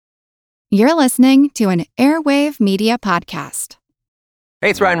You're listening to an Airwave Media Podcast. Hey,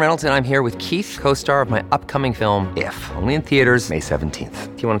 it's Ryan Reynolds, and I'm here with Keith, co-star of my upcoming film, If, only in theaters May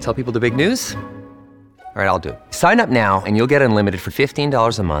 17th. Do you want to tell people the big news? All right, I'll do it. Sign up now and you'll get unlimited for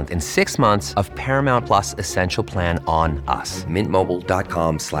 $15 a month and 6 months of Paramount Plus Essential Plan on us.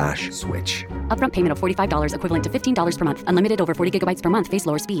 MintMobile.com/switch. Upfront payment of $45 equivalent to $15 per month. Unlimited over 40 gigabytes per month. Face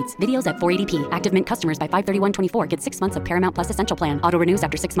lower speeds. Videos at 480p. Active Mint customers by 531.24 get 6 months of Paramount Plus Essential Plan. Auto renews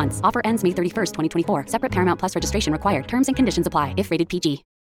after 6 months. Offer ends May 31st, 2024. Separate Paramount Plus registration required. Terms and conditions apply if rated PG.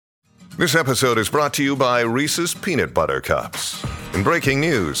 This episode is brought to you by Reese's Peanut Butter Cups. In breaking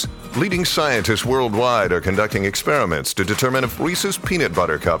news, leading scientists worldwide are conducting experiments to determine if Reese's Peanut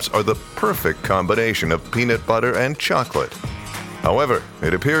Butter Cups are the perfect combination of peanut butter and chocolate. However,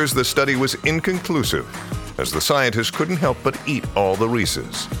 it appears the study was inconclusive, as the scientists couldn't help but eat all the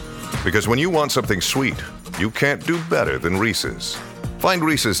Reese's. Because when you want something sweet, you can't do better than Reese's. Find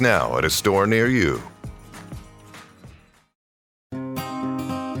Reese's now at a store near you.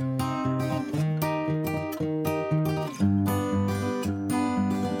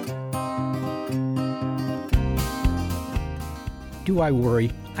 Do I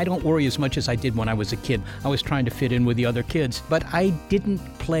worry? I don't worry as much as I did when I was a kid. I was trying to fit in with the other kids, but I didn't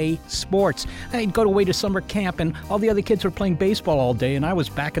play sports. I'd go away to summer camp and all the other kids were playing baseball all day and I was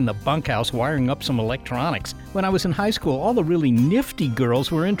back in the bunkhouse wiring up some electronics. When I was in high school, all the really nifty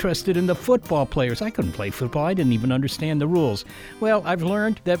girls were interested in the football players. I couldn't play football. I didn't even understand the rules. Well, I've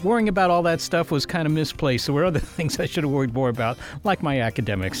learned that worrying about all that stuff was kind of misplaced. There were other things I should have worried more about, like my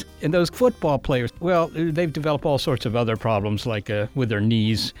academics. And those football players, well, they've developed all sorts of other problems, like with their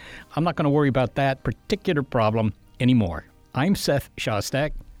knees. I'm not going to worry about that particular problem anymore. I'm Seth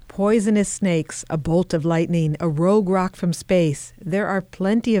Shostak. Poisonous snakes, a bolt of lightning, a rogue rock from space. There are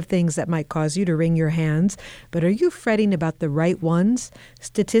plenty of things that might cause you to wring your hands, but are you fretting about the right ones?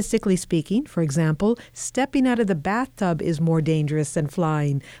 Statistically speaking, for example, stepping out of the bathtub is more dangerous than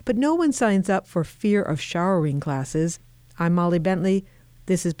flying, but no one signs up for fear of showering classes. I'm Molly Bentley.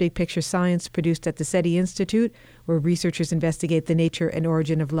 This is Big Picture Science, produced at the SETI Institute, where researchers investigate the nature and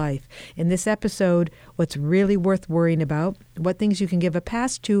origin of life. In this episode, what's really worth worrying about, what things you can give a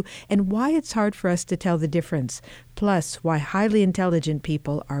pass to, and why it's hard for us to tell the difference. Plus, why highly intelligent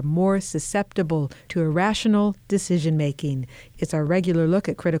people are more susceptible to irrational decision-making. It's our regular look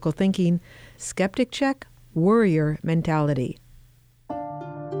at critical thinking. Skeptic check, worrier mentality.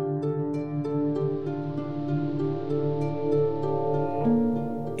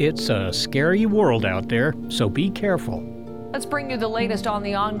 It's a scary world out there, so be careful. Let's bring you the latest on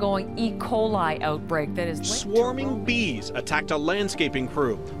the ongoing E. coli outbreak that is Swarming bees attacked a landscaping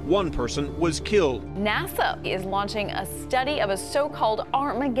crew. One person was killed. NASA is launching a study of a so-called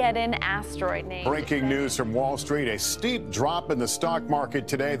Armageddon asteroid named... Breaking news from Wall Street, a steep drop in the stock market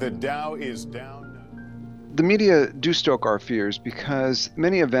today. The Dow is down. The media do stoke our fears because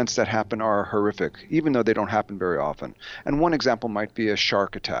many events that happen are horrific, even though they don't happen very often. And one example might be a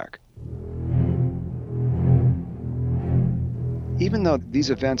shark attack. Even though these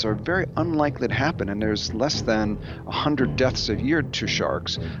events are very unlikely to happen, and there's less than 100 deaths a year to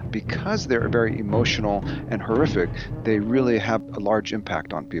sharks, because they're very emotional and horrific, they really have a large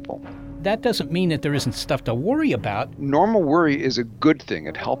impact on people. That doesn't mean that there isn't stuff to worry about. Normal worry is a good thing.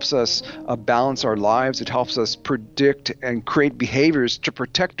 It helps us balance our lives. It helps us predict and create behaviors to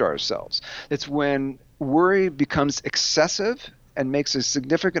protect ourselves. It's when worry becomes excessive and makes a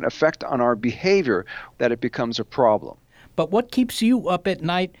significant effect on our behavior that it becomes a problem. But what keeps you up at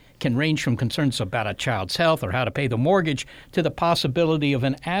night can range from concerns about a child's health or how to pay the mortgage to the possibility of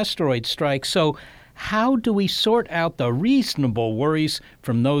an asteroid strike. So how do we sort out the reasonable worries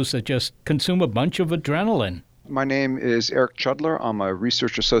from those that just consume a bunch of adrenaline? My name is Eric Chudler. I'm a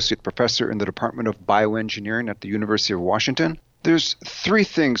research associate professor in the Department of Bioengineering at the University of Washington. There's three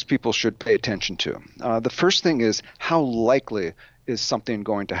things people should pay attention to. The first thing is, how likely is something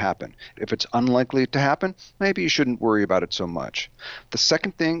going to happen? If it's unlikely to happen, maybe you shouldn't worry about it so much. The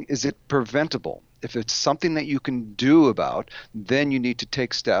second thing, is it preventable? If it's something that you can do about, then you need to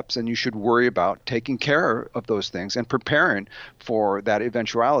take steps, and you should worry about taking care of those things and preparing for that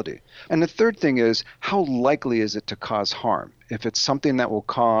eventuality. And the third thing is, how likely is it to cause harm? If it's something that will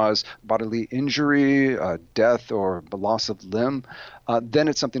cause bodily injury, death, or the loss of limb, then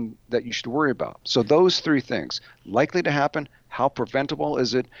it's something that you should worry about. So those three things: likely to happen, how preventable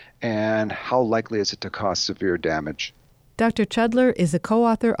is it, and how likely is it to cause severe damage. Dr. Chudler is a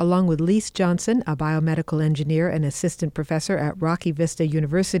co-author, along with Lise Johnson, a biomedical engineer and assistant professor at Rocky Vista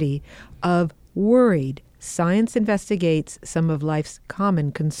University, of Worried: Science Investigates Some of Life's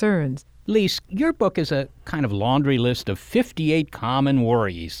Common Concerns. Lise, your book is a kind of laundry list of 58 common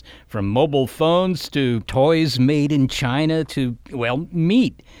worries, from mobile phones to toys made in China to, well,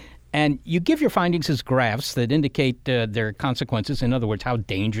 meat. And you give your findings as graphs that indicate their consequences, in other words, how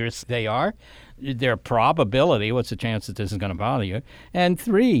dangerous they are, their probability, what's the chance that this is going to bother you, and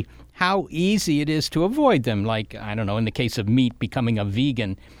 3, how easy it is to avoid them, like, I don't know, in the case of meat, becoming a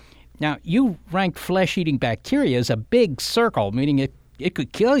vegan. Now, you ranked flesh-eating bacteria as a big circle, meaning it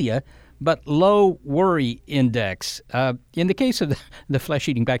could kill you, but low worry index. In the case of the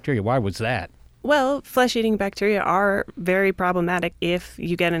flesh-eating bacteria, why was that? Well, flesh-eating bacteria are very problematic if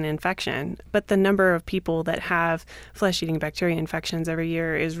you get an infection, but the number of people that have flesh-eating bacteria infections every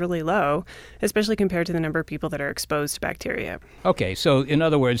year is really low, especially compared to the number of people that are exposed to bacteria. Okay, so in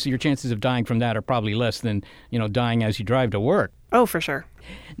other words, your chances of dying from that are probably less than, dying as you drive to work. Oh, for sure.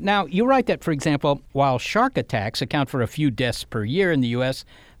 Now, you write that, for example, while shark attacks account for a few deaths per year in the U.S.,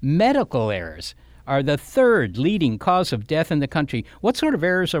 medical errors are the third leading cause of death in the country. What sort of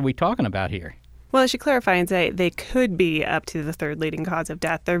errors are we talking about here? Well, I should clarify and say they could be up to the third leading cause of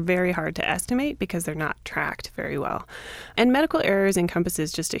death. They're very hard to estimate because they're not tracked very well. And medical errors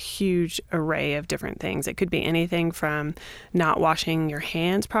encompasses just a huge array of different things. It could be anything from not washing your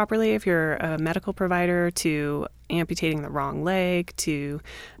hands properly if you're a medical provider, to amputating the wrong leg, to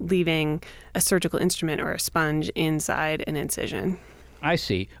leaving a surgical instrument or a sponge inside an incision. I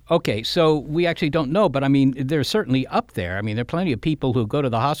see. Okay, so we actually don't know, but I mean, they're certainly up there. I mean, there are plenty of people who go to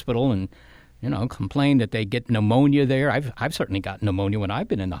the hospital and complain that they get pneumonia there. I've certainly got pneumonia when I've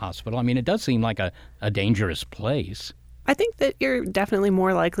been in the hospital. I mean, it does seem like a dangerous place. I think that you're definitely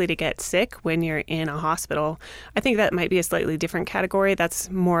more likely to get sick when you're in a hospital. I think that might be a slightly different category. That's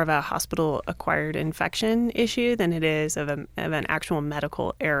more of a hospital-acquired infection issue than it is of an actual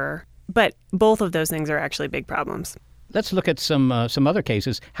medical error. But both of those things are actually big problems. Let's look at some other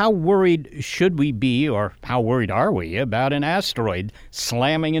cases. How worried should we be, or how worried are we, about an asteroid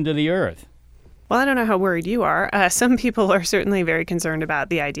slamming into the Earth? Well, I don't know how worried you are. Some people are certainly very concerned about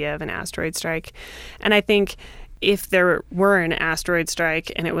the idea of an asteroid strike. And I think if there were an asteroid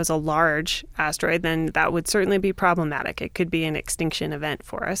strike and it was a large asteroid, then that would certainly be problematic. It could be an extinction event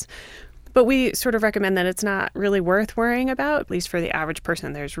for us. But we sort of recommend that it's not really worth worrying about, at least for the average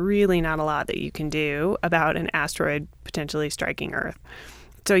person. There's really not a lot that you can do about an asteroid potentially striking Earth.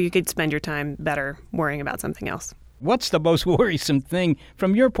 So you could spend your time better worrying about something else. What's the most worrisome thing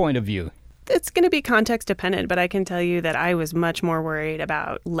from your point of view? It's going to be context dependent, but I can tell you that I was much more worried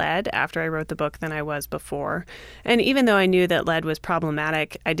about lead after I wrote the book than I was before. And even though I knew that lead was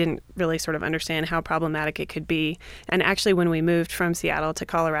problematic, I didn't really sort of understand how problematic it could be. And actually, when we moved from Seattle to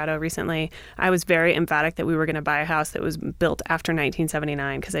Colorado recently, I was very emphatic that we were going to buy a house that was built after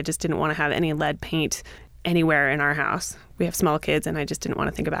 1979 because I just didn't want to have any lead paint anywhere in our house. We have small kids, and I just didn't want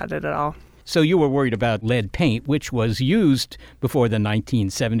to think about it at all. So you were worried about lead paint, which was used before the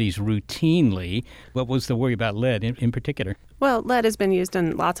 1970s routinely. What was the worry about lead in particular? Well, lead has been used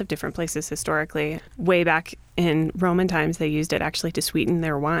in lots of different places historically. Way back in Roman times, they used it actually to sweeten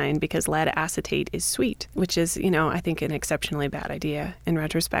their wine because lead acetate is sweet, which is, I think an exceptionally bad idea in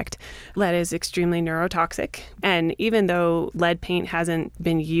retrospect. Lead is extremely neurotoxic. And even though lead paint hasn't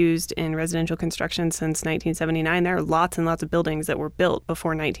been used in residential construction since 1979, there are lots and lots of buildings that were built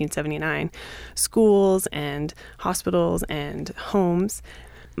before 1979. Schools and hospitals and homes.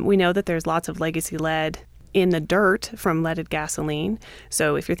 We know that there's lots of legacy lead in the dirt from leaded gasoline.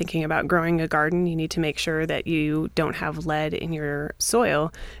 So if you're thinking about growing a garden, you need to make sure that you don't have lead in your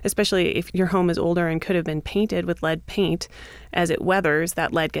soil, especially if your home is older and could have been painted with lead paint. As it weathers,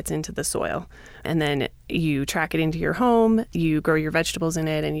 that lead gets into the soil. And then you track it into your home, you grow your vegetables in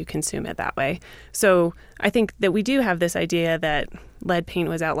it, and you consume it that way. So I think that we do have this idea that lead paint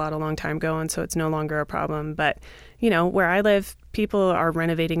was outlawed a long time ago, and so it's no longer a problem. But, where I live, people are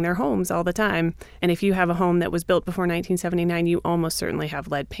renovating their homes all the time. And if you have a home that was built before 1979, you almost certainly have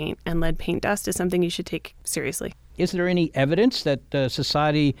lead paint. And lead paint dust is something you should take seriously. Is there any evidence that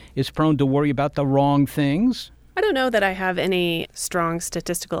society is prone to worry about the wrong things? I don't know that I have any strong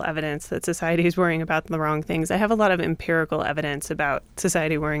statistical evidence that society is worrying about the wrong things. I have a lot of empirical evidence about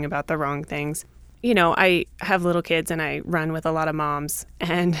society worrying about the wrong things. I have little kids and I run with a lot of moms,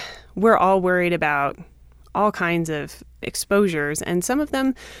 and we're all worried about all kinds of exposures, and some of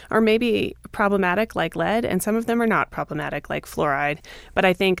them are maybe problematic like lead, and some of them are not problematic like fluoride. But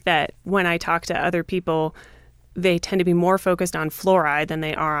I think that when I talk to other people, they tend to be more focused on fluoride than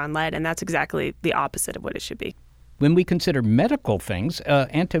they are on lead, and that's exactly the opposite of what it should be. When we consider medical things,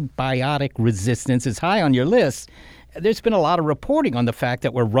 antibiotic resistance is high on your list. There's been a lot of reporting on the fact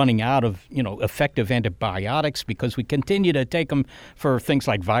that we're running out of, effective antibiotics because we continue to take them for things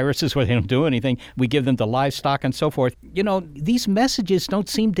like viruses where they don't do anything. We give them to livestock and so forth. These messages don't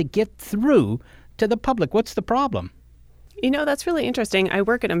seem to get through to the public. What's the problem? That's really interesting. I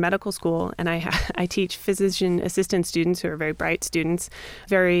work at a medical school, and I teach physician assistant students who are very bright students,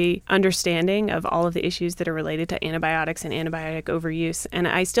 very understanding of all of the issues that are related to antibiotics and antibiotic overuse. And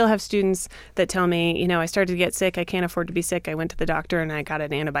I still have students that tell me, I started to get sick. I can't afford to be sick. I went to the doctor and I got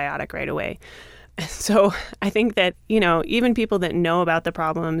an antibiotic right away. So I think that, even people that know about the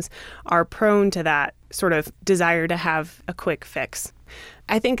problems are prone to that sort of desire to have a quick fix.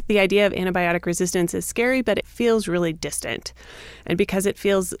 I think the idea of antibiotic resistance is scary, but it feels really distant. And because it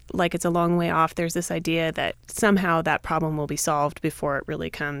feels like it's a long way off, there's this idea that somehow that problem will be solved before it really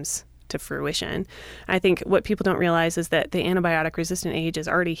comes to fruition. I think what people don't realize is that the antibiotic resistant age is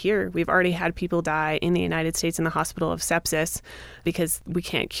already here. We've already had people die in the United States in the hospital of sepsis because we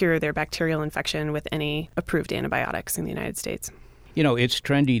can't cure their bacterial infection with any approved antibiotics in the United States. It's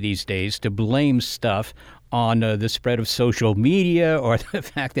trendy these days to blame stuff on the spread of social media or the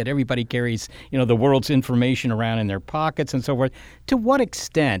fact that everybody carries, the world's information around in their pockets and so forth. To what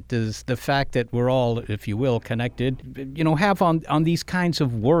extent does the fact that we're all, if you will, connected, have on these kinds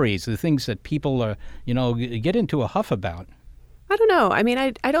of worries, the things that people, get into a huff about? I don't know. I mean,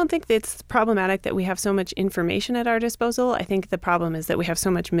 I don't think it's problematic that we have so much information at our disposal. I think the problem is that we have so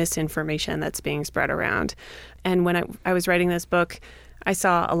much misinformation that's being spread around. And when I was writing this book, I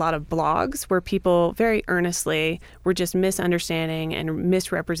saw a lot of blogs where people very earnestly were just misunderstanding and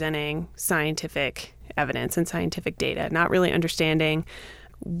misrepresenting scientific evidence and scientific data, not really understanding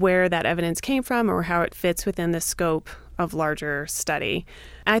where that evidence came from or how it fits within the scope of larger study.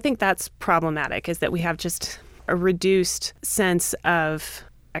 And I think that's problematic, is that we have just a reduced sense of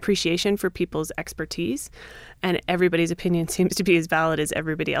appreciation for people's expertise, and everybody's opinion seems to be as valid as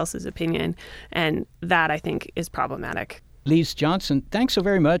everybody else's opinion. And that, I think, is problematic. Lise Johnson, thanks so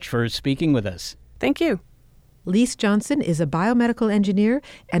very much for speaking with us. Thank you. Lise Johnson is a biomedical engineer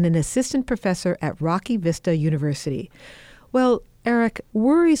and an assistant professor at Rocky Vista University. Well, Eric,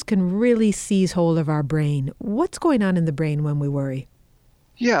 worries can really seize hold of our brain. What's going on in the brain when we worry?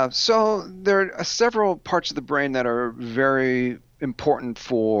 Yeah, so there are several parts of the brain that are very important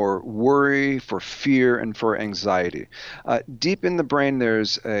for worry, for fear, and for anxiety. Deep in the brain,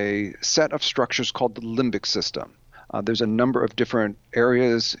 there's a set of structures called the limbic system. There's a number of different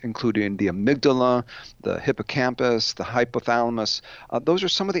areas, including the amygdala, the hippocampus, the hypothalamus. Those are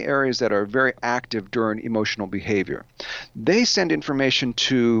some of the areas that are very active during emotional behavior. They send information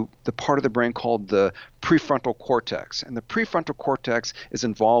to the part of the brain called the prefrontal cortex. And the prefrontal cortex is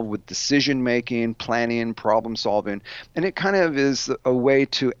involved with decision making, planning, problem solving, and it kind of is a way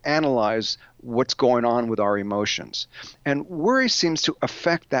to analyze what's going on with our emotions. And worry seems to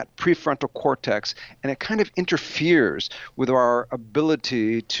affect that prefrontal cortex, and it kind of interferes with our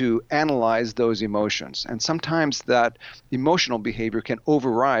ability to analyze those emotions. And sometimes that emotional behavior can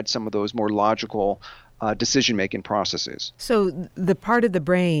override some of those more logical decision-making processes. So the part of the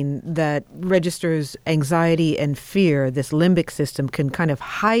brain that registers anxiety and fear, this limbic system, can kind of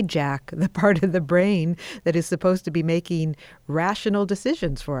hijack the part of the brain that is supposed to be making rational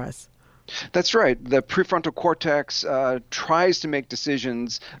decisions for us. That's right. The prefrontal cortex tries to make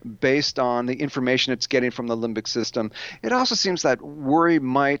decisions based on the information it's getting from the limbic system. It also seems that worry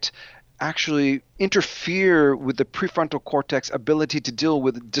might actually interfere with the prefrontal cortex ability to deal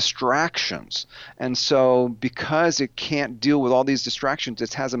with distractions. And so because it can't deal with all these distractions,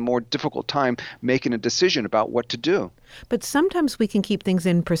 it has a more difficult time making a decision about what to do. But sometimes we can keep things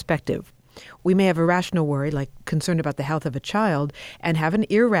in perspective. We may have a rational worry, like concern about the health of a child, and have an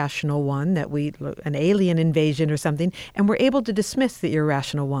irrational one, an alien invasion or something, and we're able to dismiss the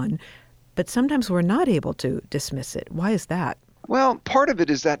irrational one. But sometimes we're not able to dismiss it. Why is that? Well, part of it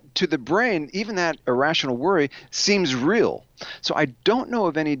is that to the brain, even that irrational worry seems real. So I don't know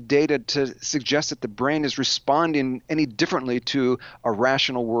of any data to suggest that the brain is responding any differently to a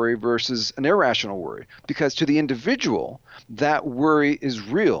rational worry versus an irrational worry, because to the individual, that worry is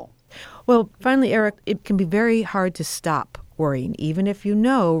real. Well, finally, Eric, it can be very hard to stop worrying, even if you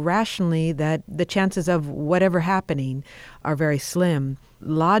know rationally that the chances of whatever happening are very slim.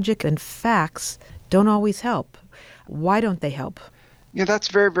 Logic and facts don't always help. Why don't they help? Yeah, that's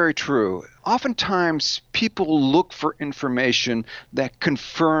very, very true. Oftentimes, people look for information that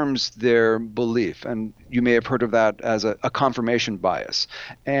confirms their belief, and you may have heard of that as a confirmation bias.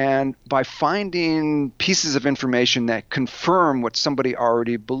 And by finding pieces of information that confirm what somebody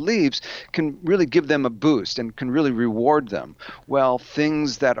already believes can really give them a boost and can really reward them. Well,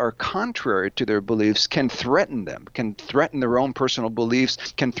 things that are contrary to their beliefs can threaten them, can threaten their own personal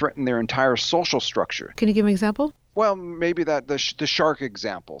beliefs, can threaten their entire social structure. Can you give an example? Well, maybe the shark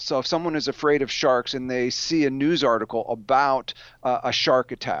example. So if someone is afraid of sharks and they see a news article about a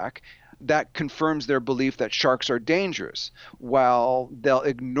shark attack, that confirms their belief that sharks are dangerous, while they'll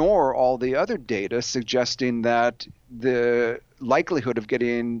ignore all the other data suggesting that the likelihood of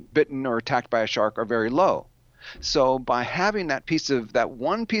getting bitten or attacked by a shark are very low. So by having that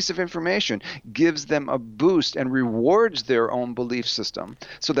one piece of information gives them a boost and rewards their own belief system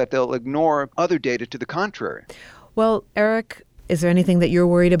so that they'll ignore other data to the contrary. Well, Eric, is there anything that you're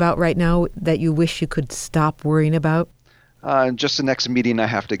worried about right now that you wish you could stop worrying about? Just the next meeting I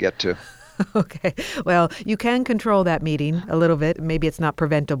have to get to. Okay. Well, you can control that meeting a little bit. Maybe it's not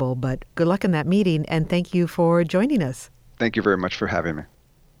preventable, but good luck in that meeting, and thank you for joining us. Thank you very much for having me.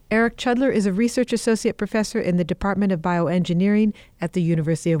 Eric Chudler is a research associate professor in the Department of Bioengineering at the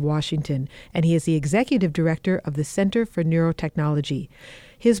University of Washington, and he is the executive director of the Center for Neurotechnology.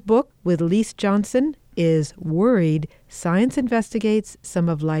 His book, with Lise Johnson, is Worried: Science Investigates Some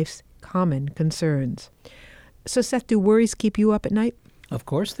of Life's Common Concerns. So, Seth, do worries keep you up at night? Of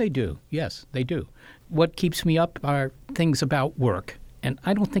course they do. Yes, they do. What keeps me up are things about work. And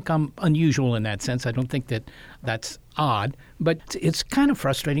I don't think I'm unusual in that sense. I don't think that that's odd. But it's kind of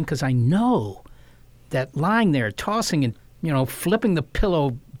frustrating because I know that lying there, tossing and, flipping the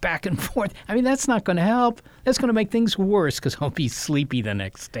pillow back and forth, that's not going to help. That's going to make things worse because I'll be sleepy the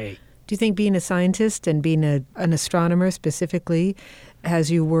next day. Do you think being a scientist and being an astronomer specifically has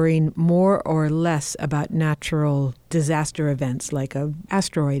you worrying more or less about natural disaster events like an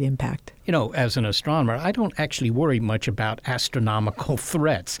asteroid impact? As an astronomer, I don't actually worry much about astronomical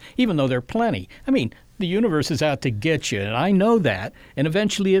threats, even though there are plenty. The universe is out to get you, and I know that, and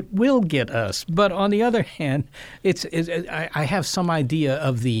eventually it will get us. But on the other hand, I have some idea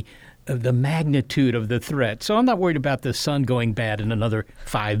of the magnitude of the threat. So I'm not worried about the sun going bad in another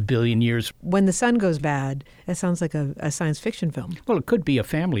 5 billion years. When the sun goes bad, that sounds like a science fiction film. Well, it could be a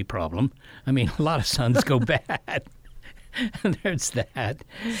family problem. A lot of suns go bad. There's that.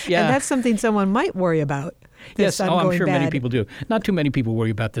 Yeah. And that's something someone might worry about. Yes, I'm sure many people do. Not too many people worry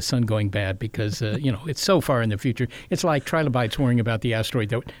about the sun going bad because, it's so far in the future. It's like trilobites worrying about the asteroid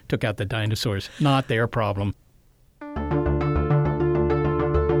that took out the dinosaurs. Not their problem.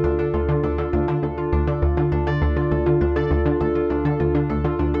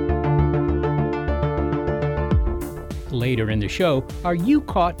 Later in the show, are you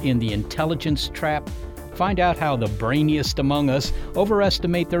caught in the intelligence trap? Find out how the brainiest among us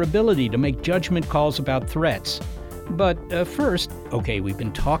overestimate their ability to make judgment calls about threats. But first, we've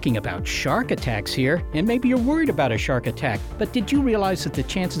been talking about shark attacks here, and maybe you're worried about a shark attack, but did you realize that the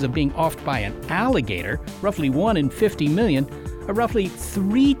chances of being offed by an alligator, roughly 1 in 50 million, are roughly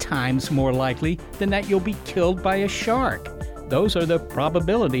 3 times more likely than that you'll be killed by a shark? Those are the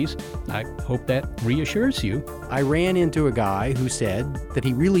probabilities. I hope that reassures you. I ran into a guy who said that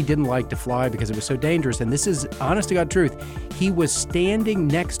he really didn't like to fly because it was so dangerous. And this is honest to God truth. He was standing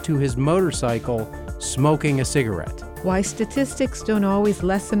next to his motorcycle smoking a cigarette. Why statistics don't always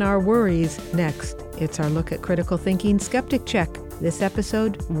lessen our worries. Next, it's our look at critical thinking skeptic check. This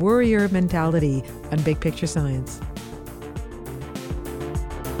episode, Worrier Mentality on Big Picture Science.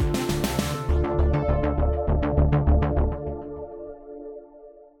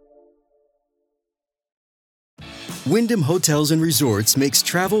 Wyndham Hotels and Resorts makes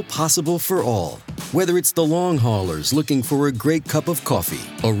travel possible for all. Whether it's the long haulers looking for a great cup of coffee,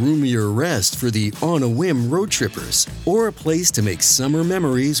 a roomier rest for the on-a-whim road trippers, or a place to make summer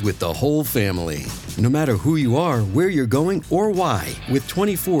memories with the whole family. No matter who you are, where you're going, or why, with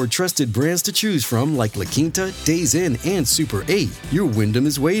 24 trusted brands to choose from like La Quinta, Days Inn, and Super 8, your Wyndham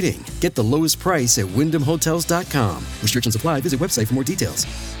is waiting. Get the lowest price at WyndhamHotels.com. Restrictions apply. Visit website for more details.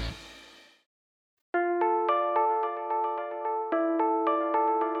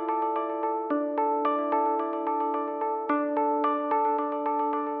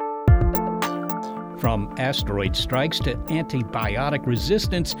 From asteroid strikes to antibiotic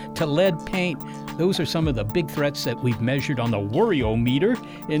resistance to lead paint, those are some of the big threats that we've measured on the Worriometer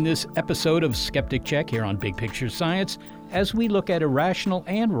in this episode of Skeptic Check here on Big Picture Science as we look at irrational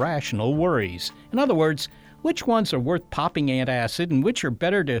and rational worries. In other words, which ones are worth popping antacid and which are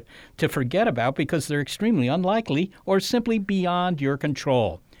better to forget about because they're extremely unlikely or simply beyond your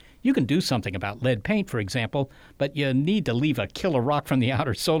control. You can do something about lead paint, for example, but you need to leave a killer rock from the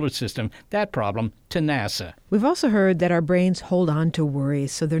outer solar system, that problem, to NASA. We've also heard that our brains hold on to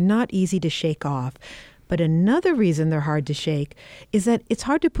worries, so they're not easy to shake off. But another reason they're hard to shake is that it's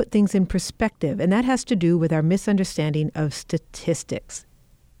hard to put things in perspective, and that has to do with our misunderstanding of statistics.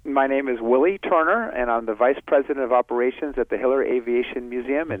 My name is Willie Turner, and I'm the Vice President of Operations at the Hiller Aviation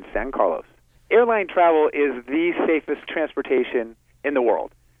Museum in San Carlos. Airline travel is the safest transportation in the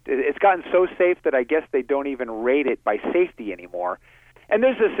world. It's gotten so safe that I guess they don't even rate it by safety anymore. And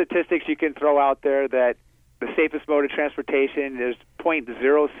there's the statistics you can throw out there that the safest mode of transportation is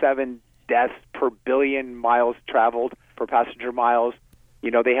 0.07 deaths per billion miles traveled per passenger miles.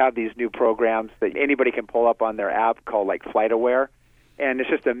 You know, they have these new programs that anybody can pull up on their app called like FlightAware. And it's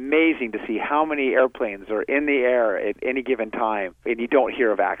just amazing to see how many airplanes are in the air at any given time, and you don't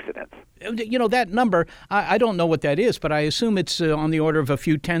hear of accidents. You know, that number, I don't know what that is, but I assume it's on the order of a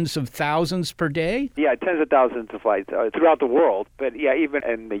few tens of thousands per day? Yeah, tens of thousands of flights throughout the world. But, yeah, even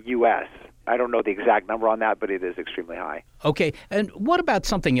in the U.S., I don't know the exact number on that, but it is extremely high. Okay, and what about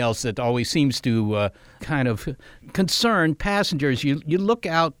something else that always seems to kind of concern passengers? You look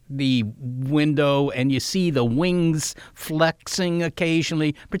out the window and you see the wings flexing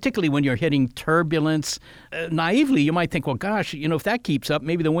occasionally, particularly when you're hitting turbulence. Naively, you might think, well, gosh, you know, if that keeps up,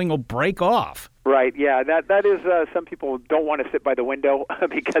 maybe the wing will break off. Right, yeah, that is, some people don't want to sit by the window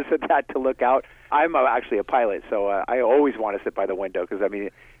because of that to look out. I'm actually a pilot, so I always want to sit by the window because, I mean,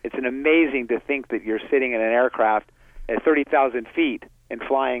 it's amazing to think that you're sitting in an aircraft at 30,000 feet and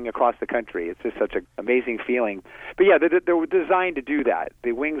flying across the country. It's just such an amazing feeling. But, yeah, they're designed to do that.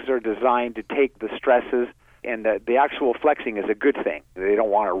 The wings are designed to take the stresses, and the actual flexing is a good thing. They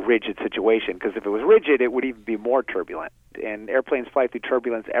don't want a rigid situation because if it was rigid, it would even be more turbulent. And airplanes fly through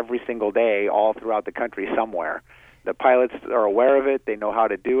turbulence every single day all throughout the country somewhere. The pilots are aware of it. They know how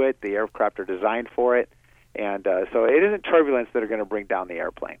to do it. The aircraft are designed for it. And so it isn't turbulence that are going to bring down the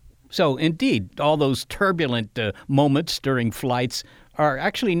airplane. So, indeed, all those turbulent moments during flights are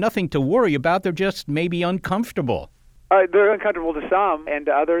actually nothing to worry about. They're just maybe uncomfortable. They're uncomfortable to some, and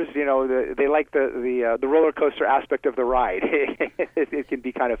to others, you know, they like the roller coaster aspect of the ride. It can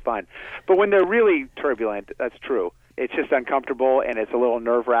be kind of fun. But when they're really turbulent, that's true. It's just uncomfortable and it's a little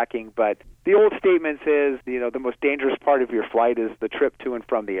nerve-wracking. But the old statement says, you know, the most dangerous part of your flight is the trip to and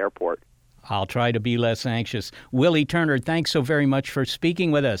from the airport. I'll try to be less anxious. Willie Turner, thanks so very much for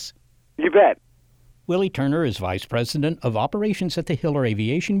speaking with us. You bet. Willie Turner is Vice President of Operations at the Hiller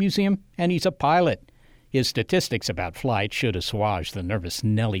Aviation Museum, and he's a pilot. His statistics about flight should assuage the nervous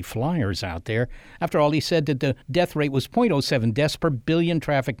Nelly flyers out there. After all, he said that the death rate was 0.07 deaths per billion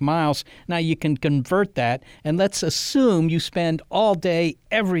traffic miles. Now, you can convert that, and let's assume you spend all day,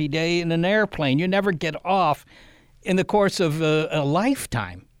 every day in an airplane. You never get off. In the course of a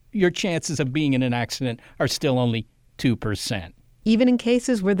lifetime, your chances of being in an accident are still only 2%. Even in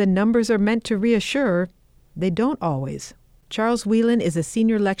cases where the numbers are meant to reassure, they don't always. Charles Whelan is a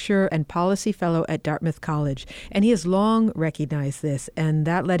senior lecturer and policy fellow at Dartmouth College, and he has long recognized this, and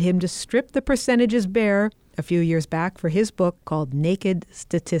that led him to strip the percentages bare a few years back for his book called Naked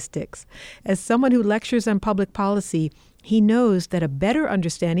Statistics. As someone who lectures on public policy, he knows that a better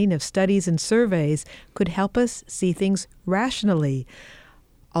understanding of studies and surveys could help us see things rationally,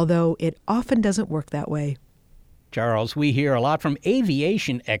 although it often doesn't work that way. Charles, we hear a lot from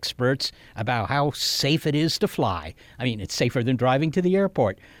aviation experts about how safe it is to fly. I mean, it's safer than driving to the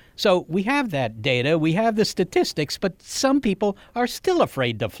airport. So we have that data, we have the statistics, but some people are still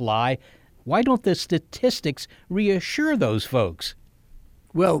afraid to fly. Why don't the statistics reassure those folks?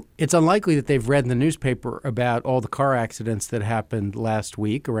 Well, it's unlikely that they've read in the newspaper about all the car accidents that happened last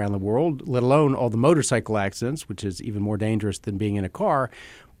week around the world, let alone all the motorcycle accidents, which is even more dangerous than being in a car.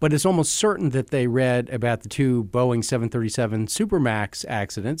 But it's almost certain that they read about the two Boeing 737 Supermax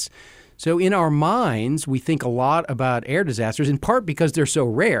accidents. So in our minds, we think a lot about air disasters, in part because they're so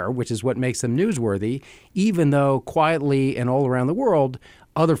rare, which is what makes them newsworthy, even though quietly and all around the world,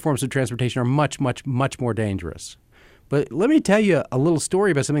 other forms of transportation are much, much, much more dangerous. But let me tell you a little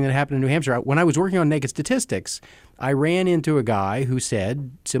story about something that happened in New Hampshire. When I was working on Naked Statistics, I ran into a guy who said,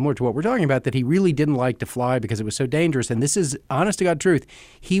 similar to what we're talking about, that he really didn't like to fly because it was so dangerous. And this is honest to God truth.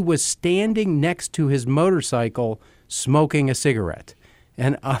 He was standing next to his motorcycle smoking a cigarette.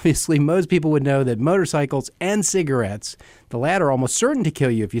 And obviously most people would know that motorcycles and cigarettes, the latter almost certain to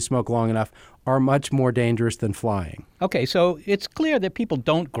kill you if you smoke long enough, are much more dangerous than flying. Okay, so it's clear that people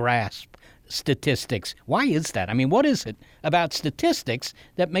don't grasp statistics. Why is that? I mean, what is it about statistics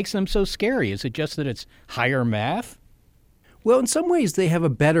that makes them so scary? Is it just that it's higher math? Well, in some ways, they have a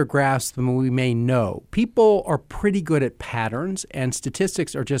better grasp than we may know. People are pretty good at patterns, and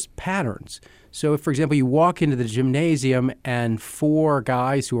statistics are just patterns. So if, for example, you walk into the gymnasium and 4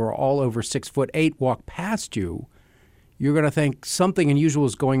 guys who are all over 6'8" walk past you, you're going to think something unusual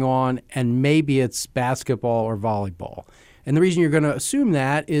is going on, and maybe it's basketball or volleyball. And the reason you're going to assume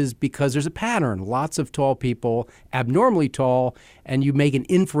that is because there's a pattern. Lots of tall people, abnormally tall, and you make an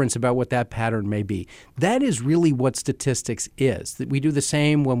inference about what that pattern may be. That is really what statistics is. That we do the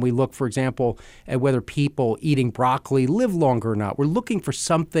same when we look, for example, at whether people eating broccoli live longer or not. We're looking for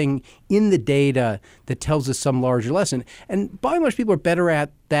something in the data that tells us some larger lesson. And by and large, people are better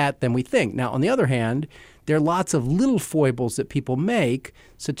at that than we think. Now, on the other hand, there are lots of little foibles that people make,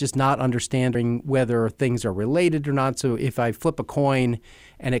 such as not understanding whether things are related or not. So if I flip a coin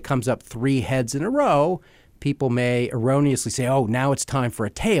and it comes up 3 heads in a row, people may erroneously say, oh, now it's time for a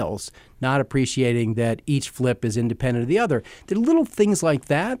tails, not appreciating that each flip is independent of the other. There are little things like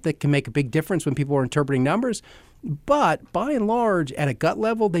that that can make a big difference when people are interpreting numbers. But by and large, at a gut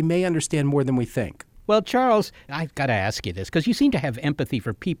level, they may understand more than we think. Well, Charles, I've got to ask you this, because you seem to have empathy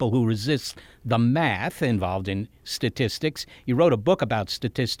for people who resist the math involved in statistics. You wrote a book about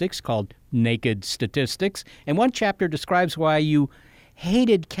statistics called Naked Statistics, and one chapter describes why you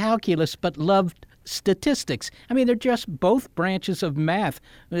hated calculus but loved statistics. I mean, they're just both branches of math.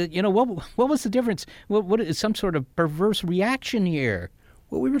 What was the difference? What is some sort of perverse reaction here?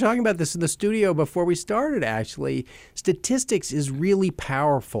 Well, we were talking about this in the studio before we started, actually. Statistics is really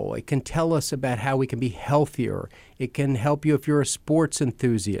powerful. It can tell us about how we can be healthier. It can help you if you're a sports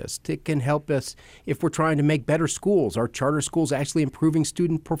enthusiast. It can help us if we're trying to make better schools. Are charter schools actually improving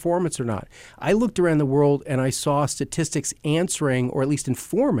student performance or not? I looked around the world and I saw statistics answering, or at least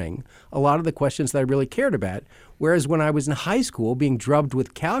informing, a lot of the questions that I really cared about. Whereas when I was in high school being drubbed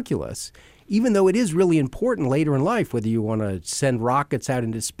with calculus, even though it is really important later in life, whether you want to send rockets out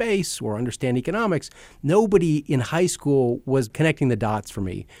into space or understand economics, nobody in high school was connecting the dots for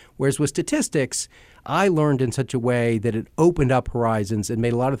me. Whereas with statistics, I learned in such a way that it opened up horizons and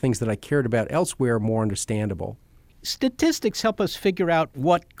made a lot of things that I cared about elsewhere more understandable. Statistics help us figure out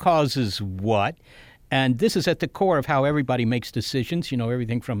what causes what. And this is at the core of how everybody makes decisions. You know,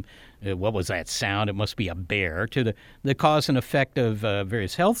 everything from, what was that sound? It must be a bear, to the cause and effect of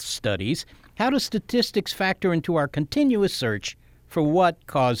various health studies. How does statistics factor into our continuous search for what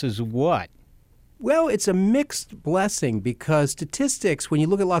causes what? Well, it's a mixed blessing because statistics, when you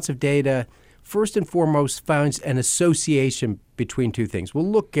look at lots of data, first and foremost finds an association between two things. We'll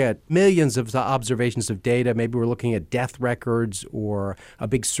look at millions of observations of data. Maybe we're looking at death records or a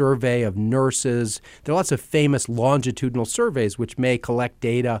big survey of nurses. There are lots of famous longitudinal surveys which may collect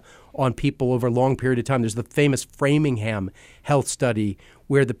data on people over a long period of time. There's the famous Framingham health study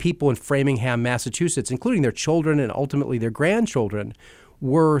where the people in Framingham, Massachusetts, including their children and ultimately their grandchildren,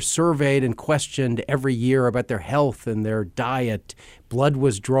 were surveyed and questioned every year about their health and their diet. Blood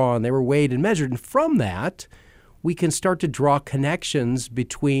was drawn. They were weighed and measured. And from that, we can start to draw connections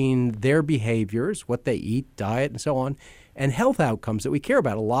between their behaviors, what they eat, diet, and so on, and health outcomes that we care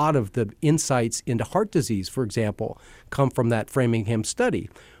about. A lot of the insights into heart disease, for example, come from that Framingham study.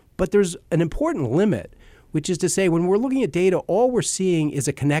 But there's an important limit, which is to say when we're looking at data, all we're seeing is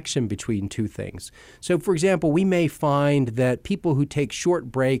a connection between two things. So, for example, we may find that people who take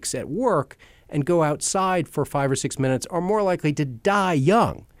short breaks at work and go outside for 5 or 6 minutes are more likely to die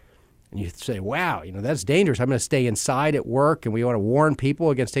young. And you say, wow, that's dangerous. I'm going to stay inside at work, and we want to warn people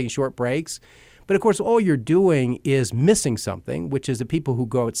against taking short breaks. But, of course, all you're doing is missing something, which is the people who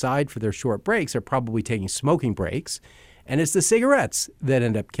go outside for their short breaks are probably taking smoking breaks. And it's the cigarettes that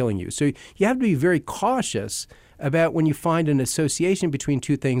end up killing you. So you have to be very cautious about when you find an association between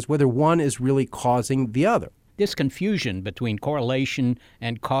two things, whether one is really causing the other. This confusion between correlation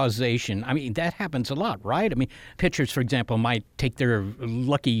and causation, I mean, that happens a lot, right? I mean, pitchers, for example, might take their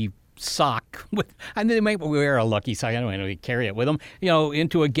lucky sock and they might wear a lucky sock. I don't know, carry it with them,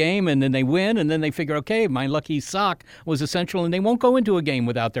 into a game, and then they win, and then they figure, okay, my lucky sock was essential, and they won't go into a game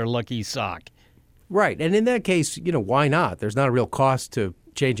without their lucky sock. Right. And in that case, why not? There's not a real cost to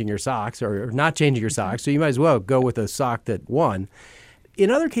changing your socks or not changing your socks, so you might as well go with a sock that won. In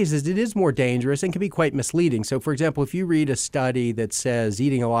other cases, it is more dangerous and can be quite misleading. So, for example, if you read a study that says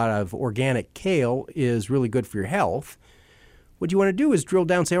eating a lot of organic kale is really good for your health, what you want to do is drill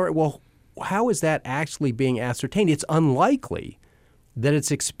down and say, all right, well, how is that actually being ascertained? It's unlikely that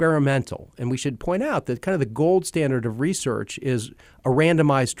it's experimental. And we should point out that kind of the gold standard of research is a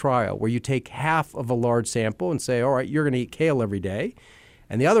randomized trial where you take half of a large sample and say, all right, you're going to eat kale every day.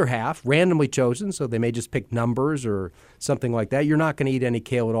 And the other half, randomly chosen, so they may just pick numbers or something like that. You're not going to eat any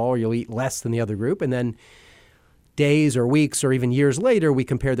kale at all, or you'll eat less than the other group. And then days or weeks or even years later, we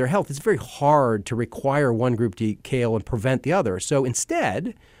compare their health. It's very hard to require one group to eat kale and prevent the other. So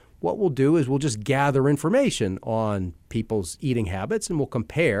instead, what we'll do is we'll just gather information on people's eating habits, and we'll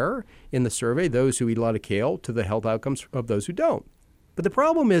compare in the survey those who eat a lot of kale to the health outcomes of those who don't. But the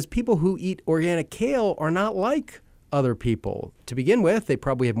problem is people who eat organic kale are not like other people. To begin with, they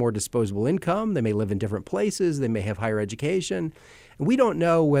probably have more disposable income. They may live in different places. They may have higher education. And we don't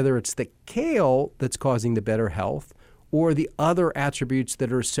know whether it's the kale that's causing the better health or the other attributes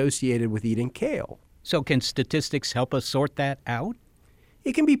that are associated with eating kale. So can statistics help us sort that out?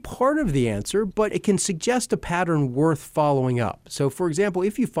 It can be part of the answer, but it can suggest a pattern worth following up. So, for example,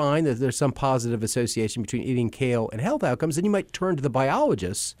 if you find that there's some positive association between eating kale and health outcomes, then you might turn to the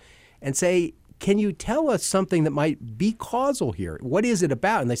biologists and say, can you tell us something that might be causal here? What is it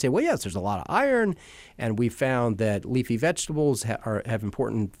about? And they say, well, yes, there's a lot of iron, and we found that leafy vegetables have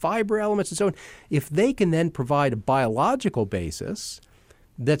important fiber elements and so on. If they can then provide a biological basis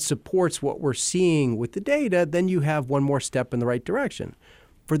that supports what we're seeing with the data, then you have one more step in the right direction.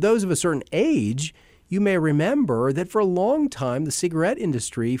 For those of a certain age, you may remember that for a long time, the cigarette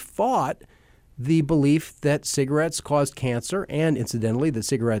industry fought the belief that cigarettes caused cancer and, incidentally, that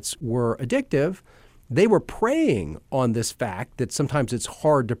cigarettes were addictive. They were preying on this fact that sometimes it's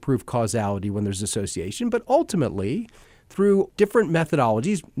hard to prove causality when there's association, but ultimately, through different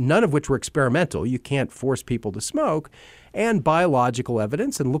methodologies, none of which were experimental, you can't force people to smoke, and biological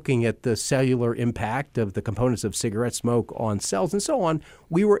evidence and looking at the cellular impact of the components of cigarette smoke on cells and so on,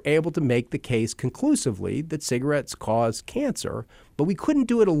 we were able to make the case conclusively that cigarettes cause cancer, but we couldn't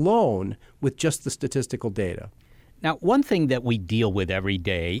do it alone with just the statistical data. Now, one thing that we deal with every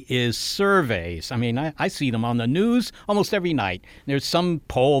day is surveys. I mean, I see them on the news almost every night. There's some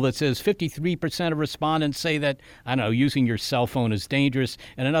poll that says 53% of respondents say that, I don't know, using your cell phone is dangerous,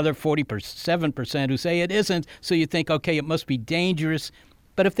 and another 47% who say it isn't. So you think, okay, it must be dangerous.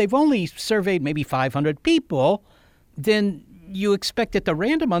 But if they've only surveyed maybe 500 people, then you expect that the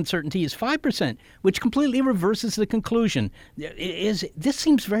random uncertainty is 5%, which completely reverses the conclusion. This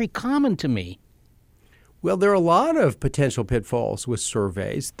seems very common to me. Well, there are a lot of potential pitfalls with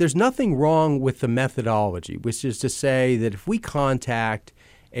surveys. There's nothing wrong with the methodology, which is to say that if we contact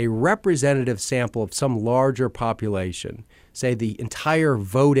a representative sample of some larger population, say the entire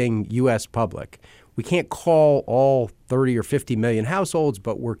voting U.S. public, we can't call all 30 or 50 million households,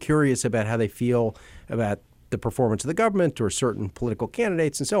 but we're curious about how they feel about the performance of the government or certain political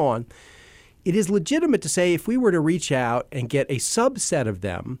candidates and so on. It is legitimate to say if we were to reach out and get a subset of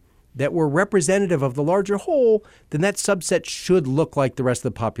them that were representative of the larger whole, then that subset should look like the rest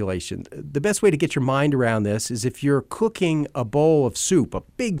of the population. The best way to get your mind around this is if you're cooking a bowl of soup, a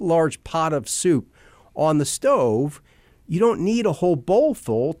big, large pot of soup on the stove, you don't need a whole bowl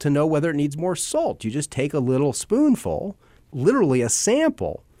full to know whether it needs more salt. You just take a little spoonful, literally a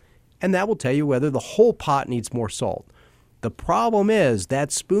sample, and that will tell you whether the whole pot needs more salt. The problem is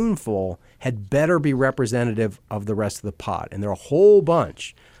that spoonful had better be representative of the rest of the pot, and there are a whole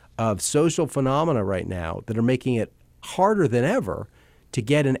bunch of social phenomena right now that are making it harder than ever to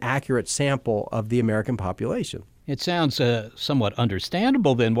get an accurate sample of the American population. It sounds somewhat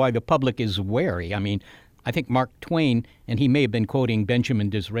understandable then why the public is wary. I mean, I think Mark Twain, and he may have been quoting Benjamin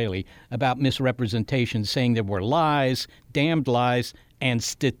Disraeli, about misrepresentation, saying there were lies, damned lies, and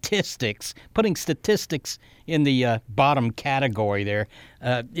statistics, putting statistics in the bottom category there.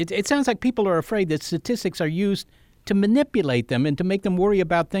 It sounds like people are afraid that statistics are used to manipulate them and to make them worry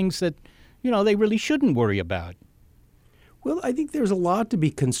about things that, they really shouldn't worry about. Well, I think there's a lot to be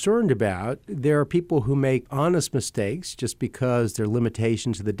concerned about. There are people who make honest mistakes just because there are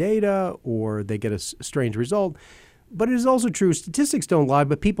limitations to the data or they get a strange result. But it is also true statistics don't lie,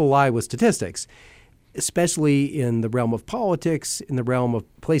 but people lie with statistics, especially in the realm of politics, in the realm of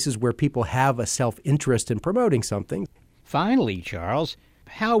places where people have a self-interest in promoting something. Finally, Charles,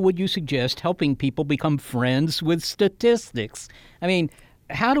 how would you suggest helping people become friends with statistics? I mean,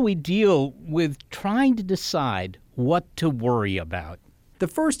 how do we deal with trying to decide what to worry about? The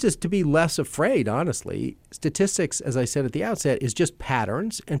first is to be less afraid, honestly. Statistics, as I said at the outset, is just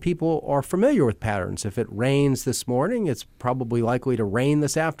patterns, and people are familiar with patterns. If it rains this morning, it's probably likely to rain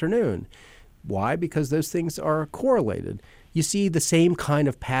this afternoon. Why? Because those things are correlated. You see the same kind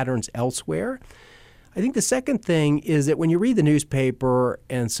of patterns elsewhere. I think the second thing is that when you read the newspaper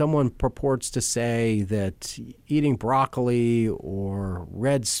and someone purports to say that eating broccoli or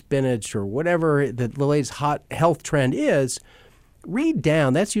red spinach or whatever the latest hot health trend is, read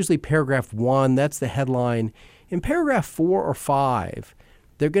down. That's usually paragraph 1. That's the headline. In paragraph 4 or 5,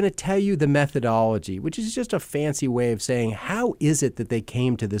 They're going to tell you the methodology, which is just a fancy way of saying, how is it that they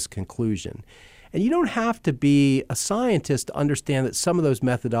came to this conclusion? And you don't have to be a scientist to understand that some of those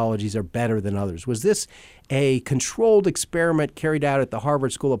methodologies are better than others. Was this a controlled experiment carried out at the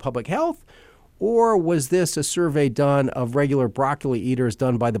Harvard School of Public Health? Or was this a survey done of regular broccoli eaters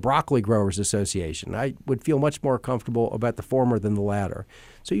done by the Broccoli Growers Association? I would feel much more comfortable about the former than the latter.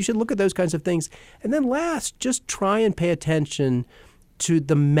 So you should look at those kinds of things. And then last, just try and pay attention to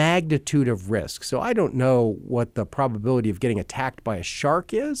the magnitude of risk. So I don't know what the probability of getting attacked by a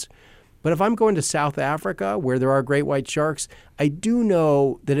shark is, but if I'm going to South Africa where there are great white sharks, I do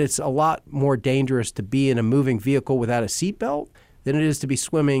know that it's a lot more dangerous to be in a moving vehicle without a seatbelt than it is to be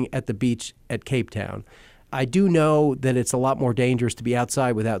swimming at the beach at Cape Town. I do know that it's a lot more dangerous to be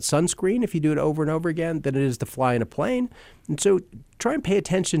outside without sunscreen if you do it over and over again than it is to fly in a plane. And so try and pay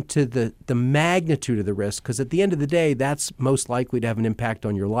attention to the magnitude of the risk, because at the end of the day, that's most likely to have an impact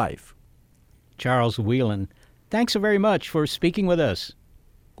on your life. Charles Whelan, thanks so very much for speaking with us.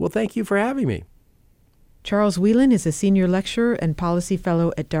 Well, thank you for having me. Charles Whelan is a senior lecturer and policy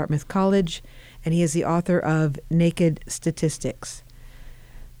fellow at Dartmouth College, and he is the author of Naked Statistics.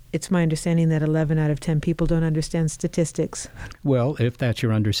 It's my understanding that 11 out of 10 people don't understand statistics. Well, if that's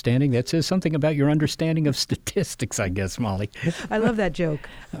your understanding, that says something about your understanding of statistics, I guess, Molly. I love that joke.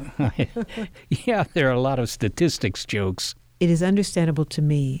 Yeah, there are a lot of statistics jokes. It is understandable to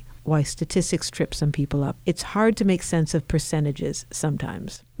me why statistics trip some people up. It's hard to make sense of percentages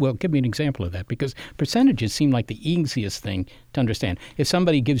sometimes. Well, give me an example of that, because percentages seem like the easiest thing to understand. If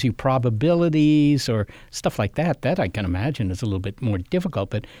somebody gives you probabilities or stuff like that, that I can imagine is a little bit more difficult.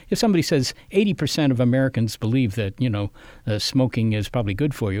 But if somebody says 80% of Americans believe that, smoking is probably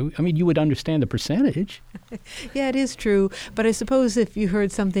good for you, I mean, you would understand the percentage. Yeah, it is true. But I suppose if you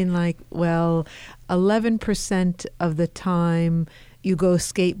heard something like, 11% of the time you go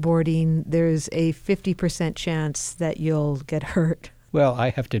skateboarding, there's a 50% chance that you'll get hurt. Well,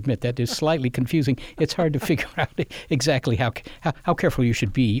 I have to admit that is slightly confusing. It's hard to figure out exactly how careful you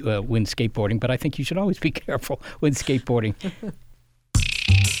should be when skateboarding, but I think you should always be careful when skateboarding.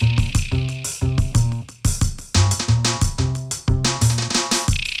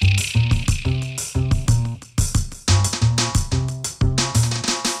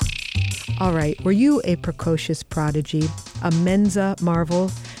 All right, were you a precocious prodigy, a Mensa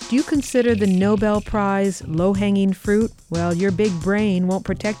marvel? Do you consider the Nobel Prize low-hanging fruit? Well, your big brain won't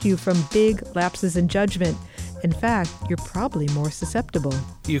protect you from big lapses in judgment. In fact, you're probably more susceptible.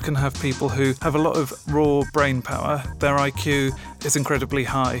 You can have people who have a lot of raw brain power. Their IQ is incredibly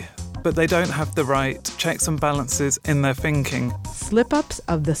high, but they don't have the right checks and balances in their thinking. Slip-ups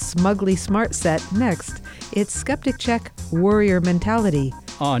of the smugly smart set next. It's Skeptic Check Warrior Mentality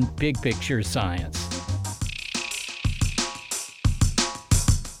on Big Picture Science.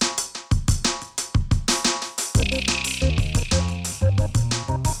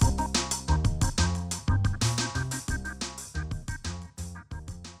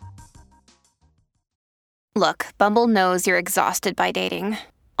 Look, Bumble knows you're exhausted by dating.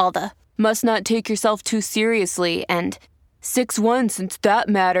 All the, must not take yourself too seriously, and 6'1" since that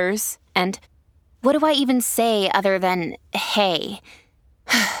matters, and what do I even say other than, hey?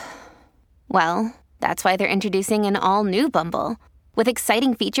 Well, that's why they're introducing an all-new Bumble, with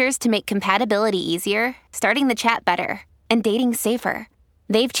exciting features to make compatibility easier, starting the chat better, and dating safer.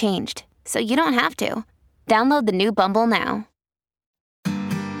 They've changed, so you don't have to. Download the new Bumble now.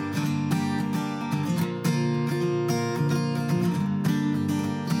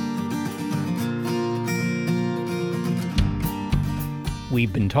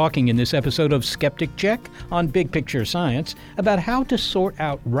 We've been talking in this episode of Skeptic Check on Big Picture Science about how to sort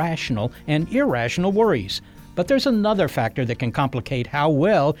out rational and irrational worries. But there's another factor that can complicate how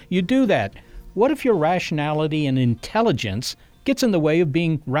well you do that. What if your rationality and intelligence gets in the way of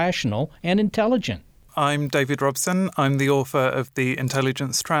being rational and intelligent? I'm David Robson. I'm the author of The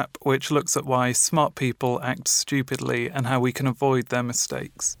Intelligence Trap, which looks at why smart people act stupidly and how we can avoid their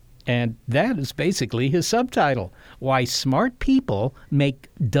mistakes. And that is basically his subtitle, Why Smart People Make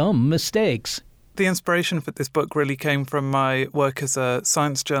Dumb Mistakes. The inspiration for this book really came from my work as a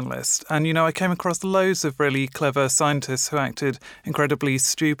science journalist. And, I came across loads of really clever scientists who acted incredibly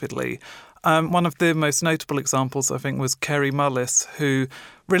stupidly. One of the most notable examples, I think, was Kary Mullis, who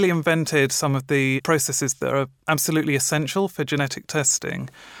really invented some of the processes that are absolutely essential for genetic testing.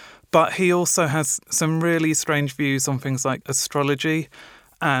 But he also has some really strange views on things like astrology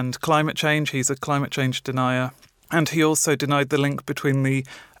and climate change. He's a climate change denier. And he also denied the link between the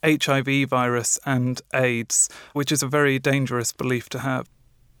HIV virus and AIDS, which is a very dangerous belief to have.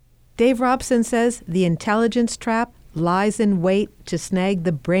 Dave Robson says The Intelligence Trap lies in wait to snag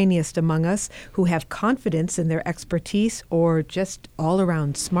the brainiest among us who have confidence in their expertise or just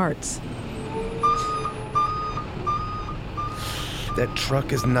all-around smarts. That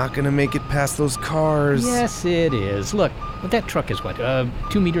truck is not going to make it past those cars. Yes, it is. Look, that truck is what,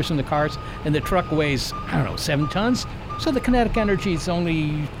 2 meters from the cars, and the truck weighs, 7 tons? So the kinetic energy is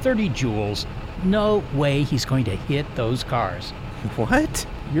only 30 joules. No way he's going to hit those cars. What?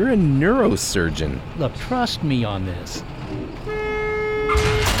 You're a neurosurgeon. Look, trust me on this.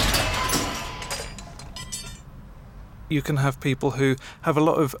 You can have people who have a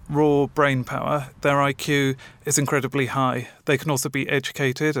lot of raw brain power. Their IQ is incredibly high. They can also be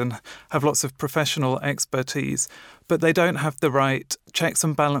educated and have lots of professional expertise, but they don't have the right checks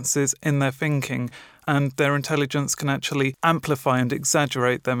and balances in their thinking, and their intelligence can actually amplify and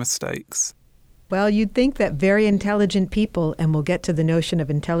exaggerate their mistakes. Well, you'd think that very intelligent people, and we'll get to the notion of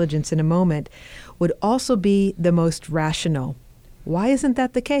intelligence in a moment, would also be the most rational. Why isn't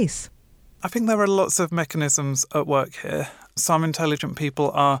that the case? I think there are lots of mechanisms at work here. Some intelligent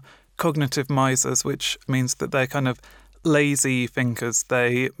people are cognitive misers, which means that they're kind of lazy thinkers.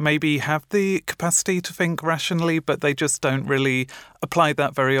 They maybe have the capacity to think rationally, but they just don't really apply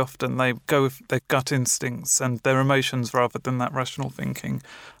that very often. They go with their gut instincts and their emotions rather than that rational thinking.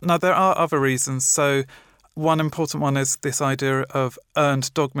 Now, there are other reasons. So one important one is this idea of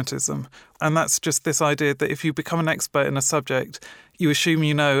earned dogmatism. And that's just this idea that if you become an expert in a subject, you assume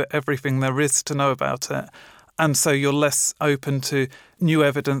you know everything there is to know about it. And so you're less open to new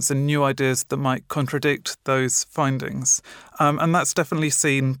evidence and new ideas that might contradict those findings. And that's definitely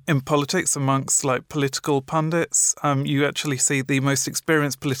seen in politics amongst political pundits. You actually see the most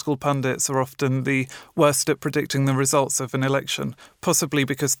experienced political pundits are often the worst at predicting the results of an election, possibly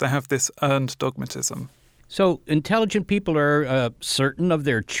because they have this earned dogmatism. So intelligent people are certain of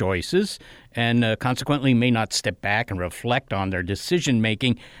their choices and consequently may not step back and reflect on their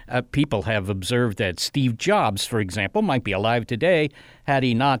decision-making. People have observed that Steve Jobs, for example, might be alive today had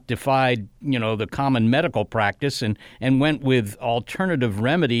he not defied, the common medical practice and went with alternative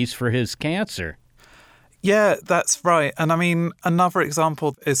remedies for his cancer. Yeah, that's right. And I mean, another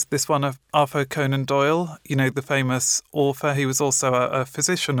example is this one of Arthur Conan Doyle, the famous author. He was also a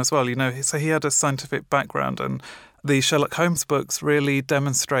physician as well, so he had a scientific background. And the Sherlock Holmes books really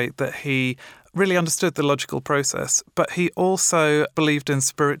demonstrate that he really understood the logical process. But he also believed in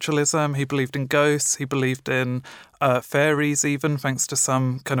spiritualism. He believed in ghosts. He believed in fairies even, thanks to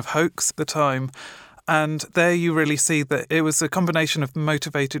some kind of hoax at the time. And there you really see that it was a combination of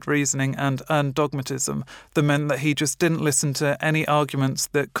motivated reasoning and earned dogmatism that meant that he just didn't listen to any arguments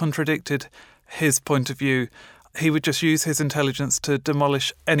that contradicted his point of view. He would just use his intelligence to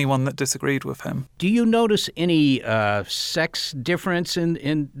demolish anyone that disagreed with him. Do you notice any sex difference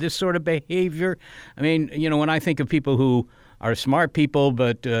in this sort of behavior? I mean, when I think of people who are smart people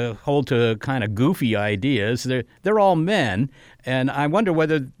but hold to kind of goofy ideas, they're all men, and I wonder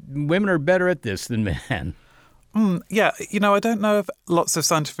whether women are better at this than men. Yeah, I don't know of lots of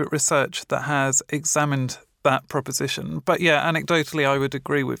scientific research that has examined that proposition. But yeah, anecdotally, I would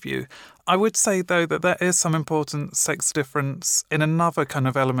agree with you. I would say, though, that there is some important sex difference in another kind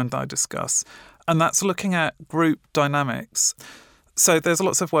of element that I discuss, and that's looking at group dynamics. So there's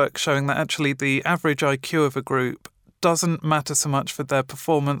lots of work showing that actually the average IQ of a group doesn't matter so much for their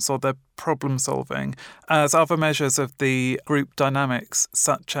performance or their problem solving as other measures of the group dynamics,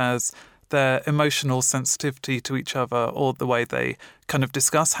 such as their emotional sensitivity to each other or the way they kind of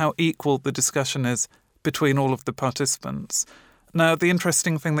discuss, how equal the discussion is between all of the participants. Now, the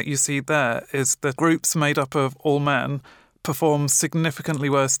interesting thing that you see there is that groups made up of all men perform significantly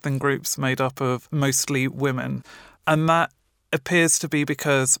worse than groups made up of mostly women. And that appears to be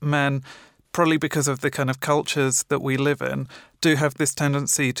because men, probably because of the kind of cultures that we live in, do have this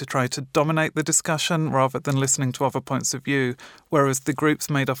tendency to try to dominate the discussion rather than listening to other points of view, whereas the groups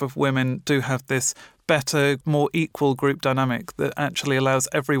made up of women do have this better, more equal group dynamic that actually allows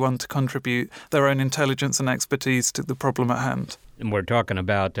everyone to contribute their own intelligence and expertise to the problem at hand. And we're talking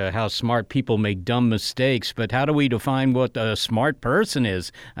about how smart people make dumb mistakes, but how do we define what a smart person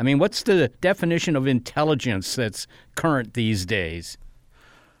is? I mean, what's the definition of intelligence that's current these days?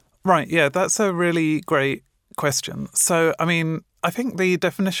 Right, yeah, that's a really great question. So, I mean, I think the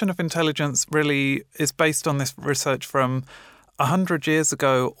definition of intelligence really is based on this research from 100 years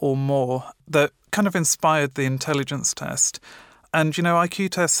ago or more that kind of inspired the intelligence test. And, IQ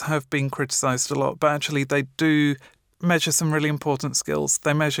tests have been criticised a lot, but actually they do measure some really important skills.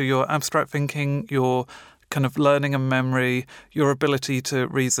 They measure your abstract thinking, your kind of learning and memory, your ability to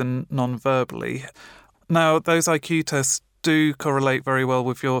reason non-verbally. Now, those IQ tests do correlate very well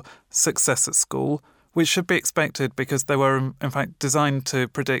with your success at school, which should be expected because they were, in fact, designed to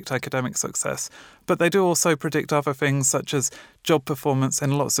predict academic success. But they do also predict other things such as job performance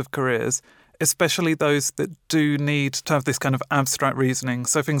in lots of careers, especially those that do need to have this kind of abstract reasoning.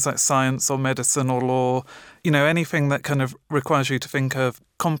 So things like science or medicine or law, anything that kind of requires you to think of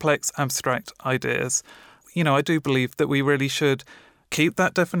complex, abstract ideas. I do believe that we really should keep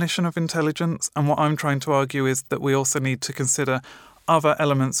that definition of intelligence. And what I'm trying to argue is that we also need to consider other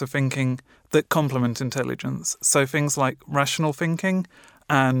elements of thinking that complement intelligence. So things like rational thinking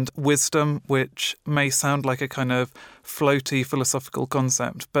and wisdom, which may sound like a kind of floaty philosophical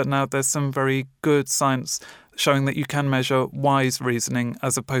concept, but now there's some very good science showing that you can measure wise reasoning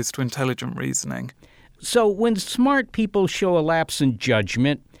as opposed to intelligent reasoning. So when smart people show a lapse in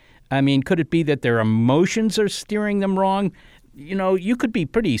judgment, could it be that their emotions are steering them wrong? You could be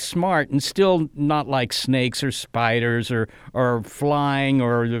pretty smart and still not like snakes or spiders or flying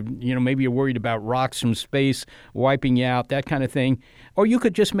or, maybe you're worried about rocks from space wiping you out, that kind of thing. Or you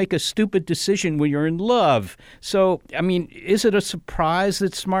could just make a stupid decision when you're in love. So, is it a surprise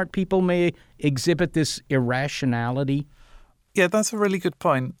that smart people may exhibit this irrationality? Yeah, that's a really good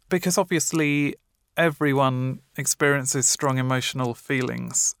point, because obviously everyone experiences strong emotional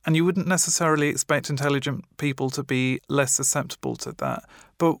feelings, and you wouldn't necessarily expect intelligent people to be less susceptible to that.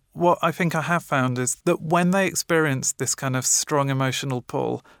 But what I think I have found is that when they experience this kind of strong emotional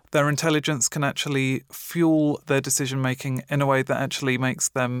pull, their intelligence can actually fuel their decision-making in a way that actually makes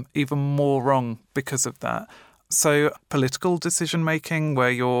them even more wrong because of that. So political decision-making,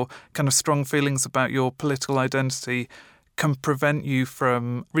 where your kind of strong feelings about your political identity can prevent you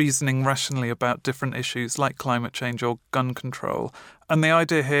from reasoning rationally about different issues like climate change or gun control. And the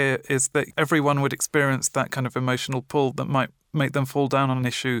idea here is that everyone would experience that kind of emotional pull that might make them fall down on an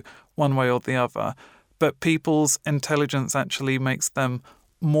issue one way or the other. But people's intelligence actually makes them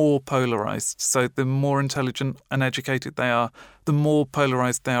more polarized. So the more intelligent and educated they are, the more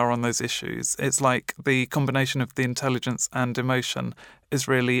polarized they are on those issues. It's like the combination of the intelligence and emotion is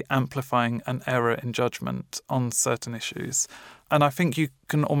really amplifying an error in judgment on certain issues. And I think you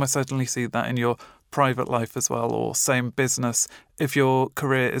can almost certainly see that in your private life as well, or same business. If your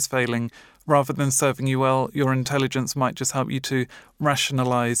career is failing, rather than serving you well, your intelligence might just help you to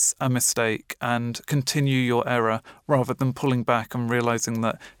rationalize a mistake and continue your error rather than pulling back and realizing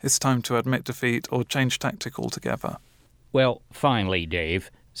that it's time to admit defeat or change tactic altogether. Well, finally,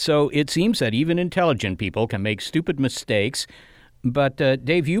 Dave. So it seems that even intelligent people can make stupid mistakes. But,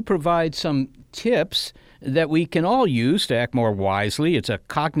 Dave, you provide some tips that we can all use to act more wisely. It's a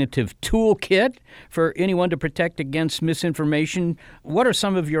cognitive toolkit for anyone to protect against misinformation. What are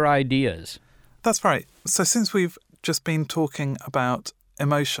some of your ideas? That's right. So since we've just been talking about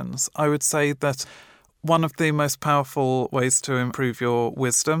emotions, I would say that one of the most powerful ways to improve your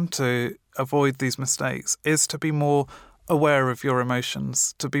wisdom, to avoid these mistakes, is to be more aware of your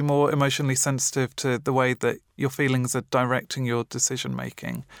emotions, to be more emotionally sensitive to the way that your feelings are directing your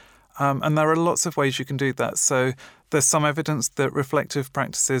decision-making. And there are lots of ways you can do that. So there's some evidence that reflective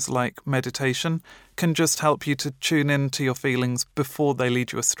practices like meditation can just help you to tune into your feelings before they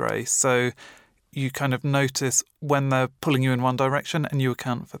lead you astray. So you kind of notice when they're pulling you in one direction and you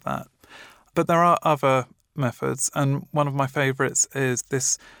account for that. But there are other methods, and one of my favorites is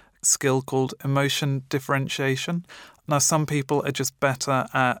this skill called emotion differentiation. Now, some people are just better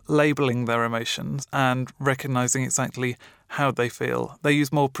at labeling their emotions and recognizing exactly how they feel. They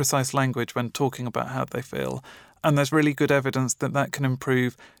use more precise language when talking about how they feel. And there's really good evidence that that can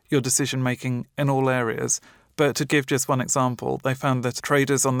improve your decision-making in all areas. But to give just one example, they found that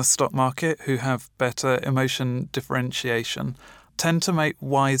traders on the stock market who have better emotion differentiation tend to make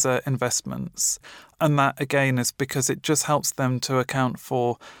wiser investments. And that, again, is because it just helps them to account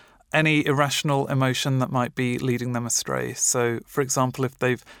for any irrational emotion that might be leading them astray. So, for example, if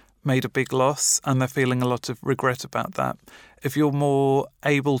they've made a big loss and they're feeling a lot of regret about that, if you're more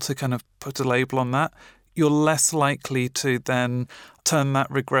able to kind of put a label on that, you're less likely to then turn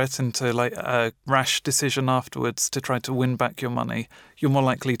that regret into like a rash decision afterwards to try to win back your money. You're more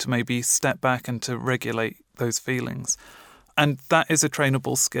likely to maybe step back and to regulate those feelings. And that is a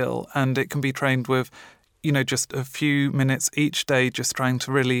trainable skill, and it can be trained with just a few minutes each day, just trying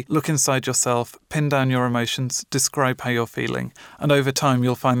to really look inside yourself, pin down your emotions, describe how you're feeling. And over time,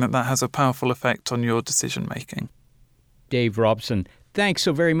 you'll find that that has a powerful effect on your decision-making. Dave Robson, thanks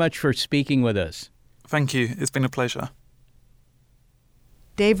so very much for speaking with us. Thank you. It's been a pleasure.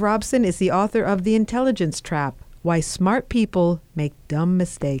 Dave Robson is the author of The Intelligence Trap, Why Smart People Make Dumb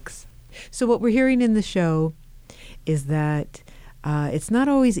Mistakes. So what we're hearing in the show is that It's not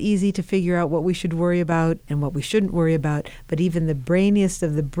always easy to figure out what we should worry about and what we shouldn't worry about, but even the brainiest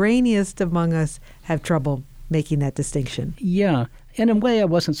of the brainiest among us have trouble making that distinction. Yeah. And in a way, I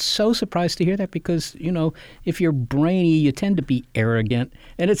wasn't so surprised to hear that because, if you're brainy, you tend to be arrogant.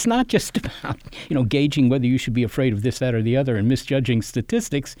 And it's not just about, gauging whether you should be afraid of this, that, or the other and misjudging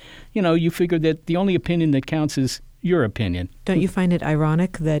statistics. You figure that the only opinion that counts is your opinion. Don't you find it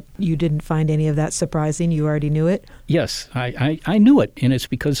ironic that you didn't find any of that surprising? You already knew it? Yes, I knew it, and it's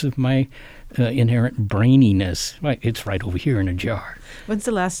because of my inherent braininess. Right, it's right over here in a jar. When's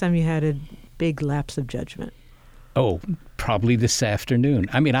the last time you had a big lapse of judgment? Oh, probably this afternoon.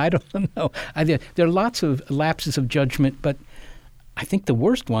 I mean, I don't know. There are lots of lapses of judgment, but I think the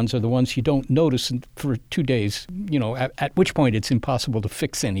worst ones are the ones you don't notice for 2 days, at which point it's impossible to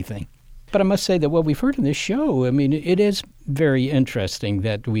fix anything. But I must say that what we've heard in this show, I mean, it is very interesting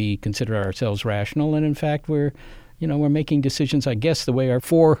that we consider ourselves rational, and in fact, we're making decisions, I guess, the way our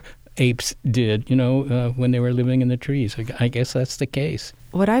apes did, when they were living in the trees. I guess that's the case.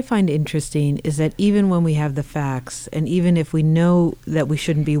 What I find interesting is that even when we have the facts, and even if we know that we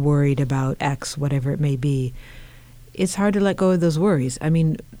shouldn't be worried about X, whatever it may be, it's hard to let go of those worries. I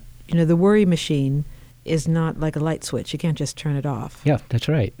mean, the worry machine is not like a light switch. You can't just turn it off. Yeah, that's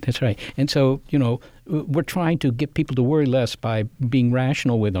right. That's right. And so, we're trying to get people to worry less by being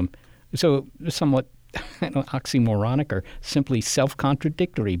rational with them. So somewhat oxymoronic or simply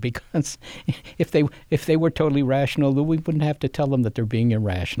self-contradictory, because if they were totally rational, then we wouldn't have to tell them that they're being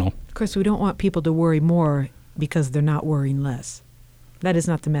irrational. Of course, we don't want people to worry more because they're not worrying less. That is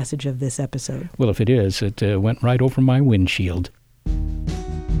not the message of this episode. Well, if it is, it went right over my windshield.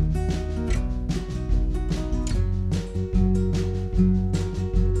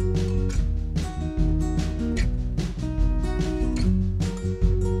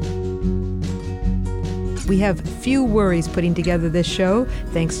 We have few worries putting together this show,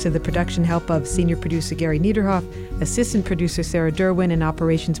 thanks to the production help of senior producer Gary Niederhoff, assistant producer Sarah Derwin, and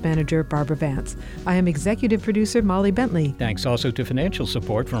operations manager Barbara Vance. I am executive producer Molly Bentley. Thanks also to financial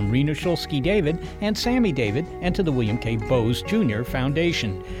support from Rena Shulsky-David and Sammy David, and to the William K. Bowes Jr.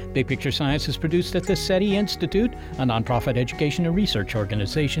 Foundation. Big Picture Science is produced at the SETI Institute, a nonprofit education and research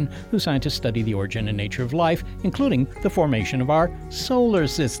organization whose scientists study the origin and nature of life, including the formation of our solar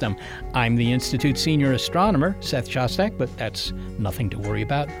system. I'm the Institute's senior astronomer, Seth Shostak, but that's nothing to worry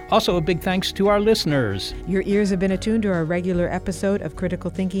about. Also, a big thanks to our listeners. Your ears have been attuned to our regular episode of Critical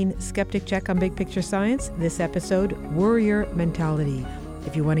Thinking Skeptic Check on Big Picture Science. This episode, Worrier Mentality.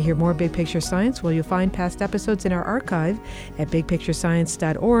 If you want to hear more Big Picture Science, well, you'll find past episodes in our archive at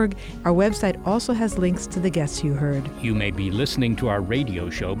bigpicturescience.org. Our website also has links to the guests you heard. You may be listening to our radio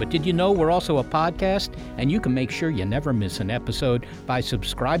show, but did you know we're also a podcast? And you can make sure you never miss an episode by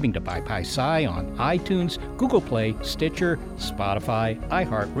subscribing to ByPi-Sci on iTunes, Google Play, Stitcher, Spotify,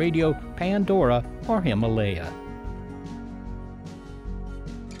 iHeartRadio, Pandora, or Himalaya.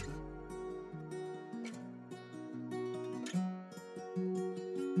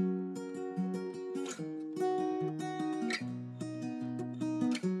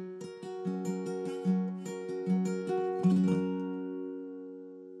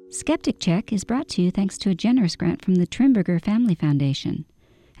 Skeptic Check is brought to you thanks to a generous grant from the Trimberger Family Foundation.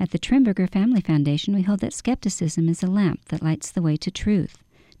 At the Trimberger Family Foundation, we hold that skepticism is a lamp that lights the way to truth.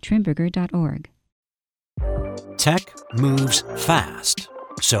 Trimberger.org. Tech moves fast,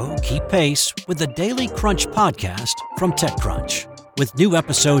 so keep pace with the Daily Crunch podcast from TechCrunch. With new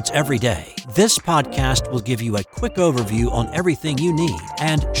episodes every day, this podcast will give you a quick overview on everything you need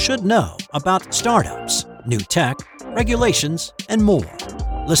and should know about startups, new tech, regulations, and more.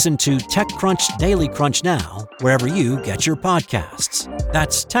 Listen to TechCrunch Daily Crunch now, wherever you get your podcasts.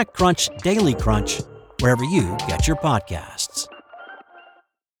 That's TechCrunch Daily Crunch, wherever you get your podcasts.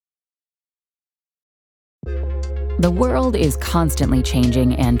 The world is constantly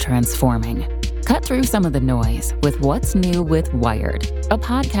changing and transforming. Cut through some of the noise with What's New with Wired, a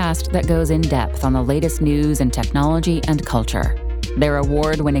podcast that goes in depth on the latest news and technology and culture. Their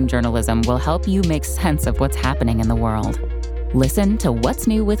award-winning journalism will help you make sense of what's happening in the world. Listen to What's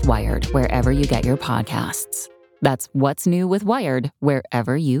New with Wired wherever you get your podcasts. That's What's New with Wired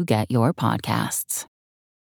wherever you get your podcasts.